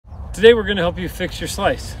Today we're going to help you fix your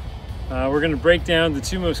slice. We're going to break down the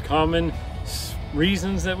two most common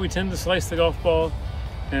reasons that we tend to slice the golf ball,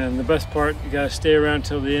 and the best part, you got to stay around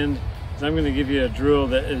till the end, because I'm going to give you a drill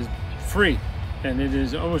that is free and it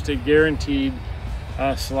is almost a guaranteed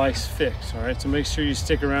slice fix. All right, so make sure you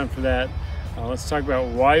stick around for that. Let's talk about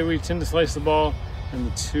why we tend to slice the ball and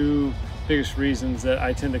the two biggest reasons that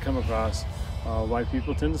I tend to come across why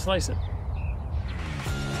people tend to slice it.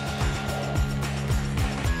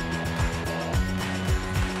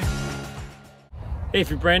 Hey, if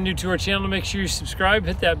you're brand new to our channel, make sure you subscribe,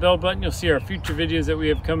 hit that bell button. You'll see our future videos that we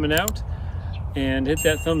have coming out, and hit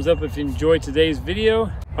that thumbs up if you enjoyed today's video.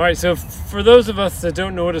 All right, so for those of us that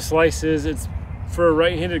don't know what a slice is, it's for a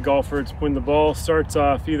right-handed golfer. It's when the ball starts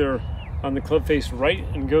off either on the club face right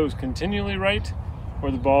and goes continually right,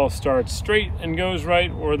 or the ball starts straight and goes right,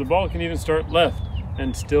 or the ball can even start left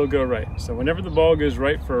and still go right. So whenever the ball goes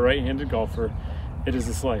right for a right-handed golfer, it is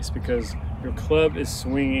a slice, because your club is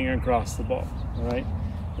swinging across the ball. All right,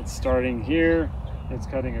 it's starting here, it's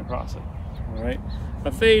cutting across it. All right,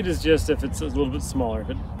 a fade is just if it's a little bit smaller, if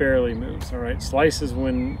it barely moves. All right, slice is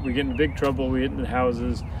when we get into big trouble, we get into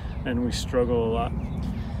houses, and we struggle a lot.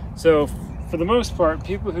 So for the most part,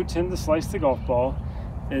 people who tend to slice the golf ball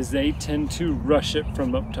is they tend to rush it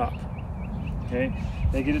from up top. Okay,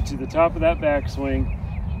 they get it to the top of that backswing,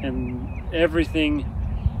 and everything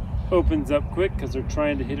opens up quick because they're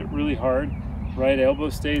trying to hit it really hard. Right elbow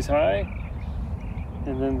stays high,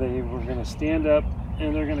 and then they were going to stand up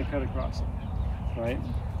and they're going to cut across it. Right,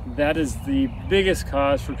 that is the biggest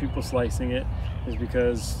cause for people slicing it, is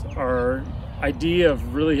because our idea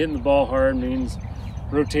of really hitting the ball hard means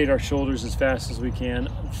rotate our shoulders as fast as we can.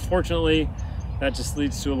 Unfortunately, that just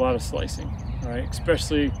leads to a lot of slicing. All right,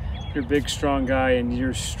 especially if you're a big strong guy and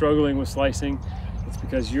you're struggling with slicing, it's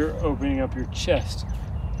because you're opening up your chest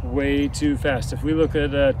way too fast. If we look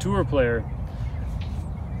at a tour player,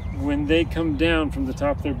 when they come down from the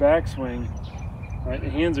top of their backswing, right, the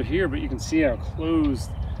hands are here, but you can see how closed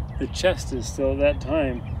the chest is still at that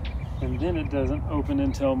time, and then it doesn't open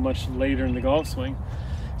until much later in the golf swing.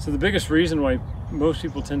 So the biggest reason why most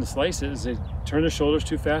people tend to slice it is they turn their shoulders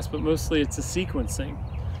too fast, but mostly it's a sequence thing.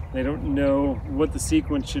 They don't know what the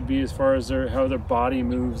sequence should be as far as how their body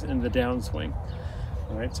moves in the downswing.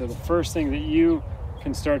 All right, so the first thing that you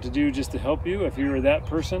can start to do just to help you, if you're that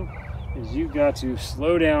person, is you've got to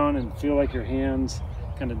slow down and feel like your hands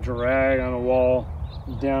kind of drag on a wall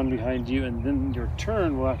down behind you, and then your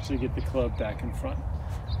turn will actually get the club back in front.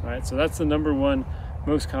 All right, so that's the number one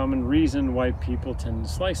most common reason why people tend to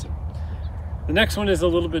slice it. The next one is a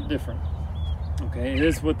little bit different. Okay, it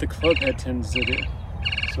is what the club head tends to do.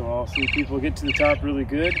 So I'll see people get to the top really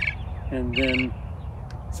good, and then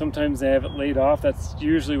sometimes they have it laid off. That's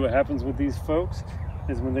usually what happens with these folks,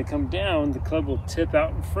 is when they come down, the club will tip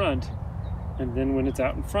out in front, and then when it's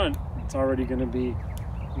out in front, it's already going to be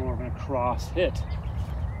more of a cross hit.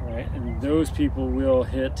 All right, and those people will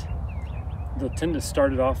hit, they'll tend to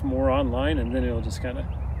start it off more online, and then it'll just kind of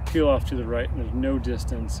peel off to the right, and there's no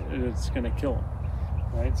distance, it's going to kill them.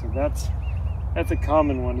 Right, so that's a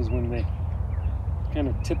common one, is when they kind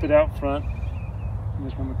of tip it out front and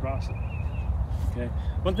they come across it. Okay,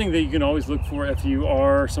 one thing that you can always look for if you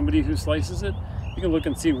are somebody who slices it, you can look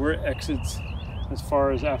and see where it exits as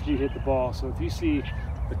far as after you hit the ball. So if you see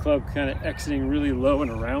the club kind of exiting really low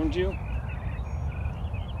and around you,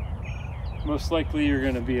 most likely you're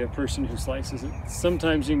going to be a person who slices it.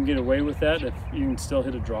 Sometimes you can get away with that if you can still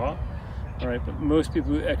hit a draw. All right, but most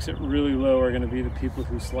people who exit really low are going to be the people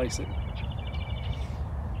who slice it.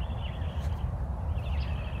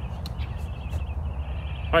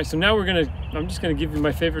 All right, so now I'm just gonna give you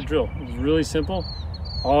my favorite drill. It's really simple.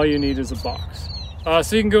 All you need is a box.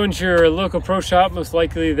 So you can go into your local pro shop. Most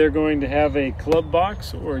likely they're going to have a club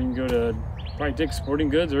box, or you can go to probably Dick's Sporting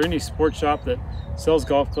Goods or any sports shop that sells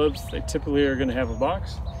golf clubs. They typically are gonna have a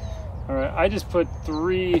box. All right, I just put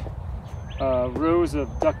 3 rows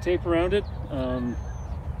of duct tape around it,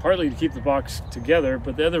 partly to keep the box together,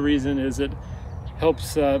 but the other reason is it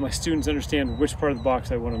helps my students understand which part of the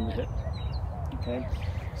box I want them to hit. Okay.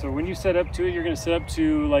 So when you set up to it, you're going to set up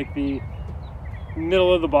to like the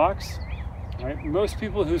middle of the box. All right. Most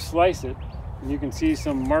people who slice it, and you can see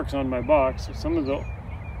some marks on my box.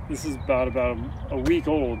 This is about a week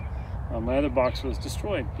old. My other box was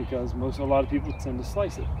destroyed because a lot of people tend to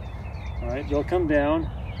slice it. All right. They'll come down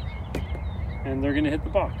and they're going to hit the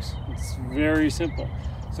box. It's very simple.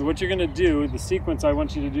 So what you're going to do, the sequence I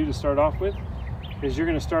want you to do to start off with, is you're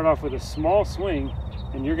going to start off with a small swing,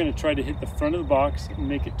 and you're going to try to hit the front of the box and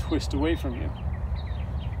make it twist away from you.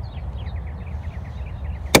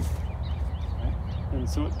 Right. and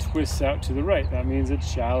so it twists out to the right. That means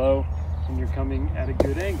it's shallow and you're coming at a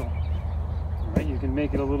good angle. All right, you can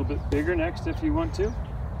make it a little bit bigger next if you want to.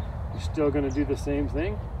 You're still going to do the same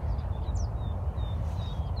thing.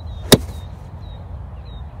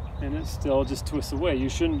 And it still just twists away. You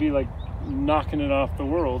shouldn't be like knocking it off the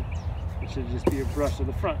world. It should just be a brush of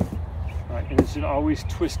the front. All right, and it should always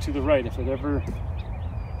twist to the right. If you ever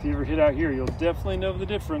hit out here, you'll definitely know the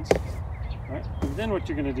difference. All right, and then what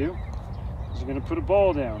you're going to do is you're going to put a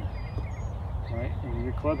ball down. All right, and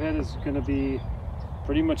your club head is going to be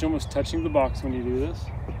pretty much almost touching the box when you do this.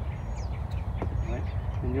 All right,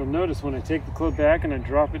 and you'll notice when I take the club back and I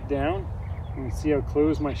drop it down, you can see how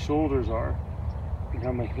closed my shoulders are and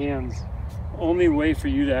how my hands. The only way for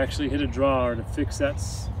you to actually hit a draw or to fix that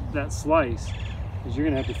slice is you're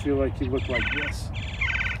going to have to feel like you look like this,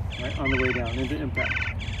 right, on the way down into impact.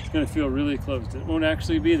 It's going to feel really closed. It won't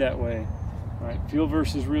actually be that way. All right, feel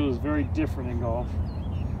versus real is very different in golf.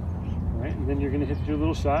 All right, and then you're going to hit your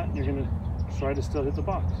little shot and you're going to try to still hit the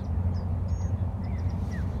box.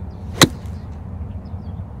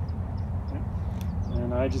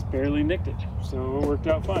 And I just barely nicked it, so it worked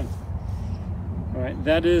out fine. All right,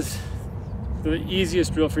 that is the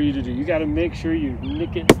easiest drill for you to do. You got to make sure you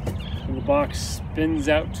nick it and the box spins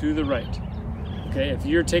out to the right. Okay, if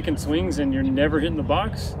you're taking swings and you're never hitting the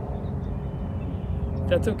box,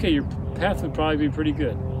 that's okay. Your path would probably be pretty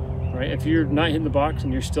good. Right? If you're not hitting the box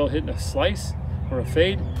and you're still hitting a slice or a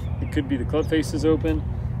fade, it could be the club face is open.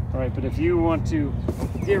 All right, but if you want to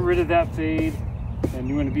get rid of that fade and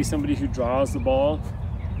you want to be somebody who draws the ball,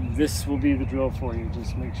 this will be the drill for you.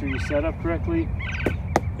 Just make sure you set up correctly,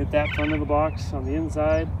 hit that front of the box on the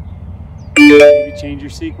inside, maybe change your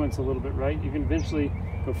sequence a little bit, right? You can eventually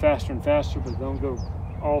go faster and faster, but don't go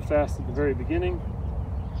all fast at the very beginning.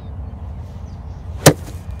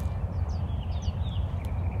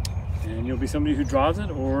 And you'll be somebody who draws it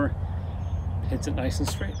or hits it nice and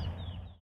straight.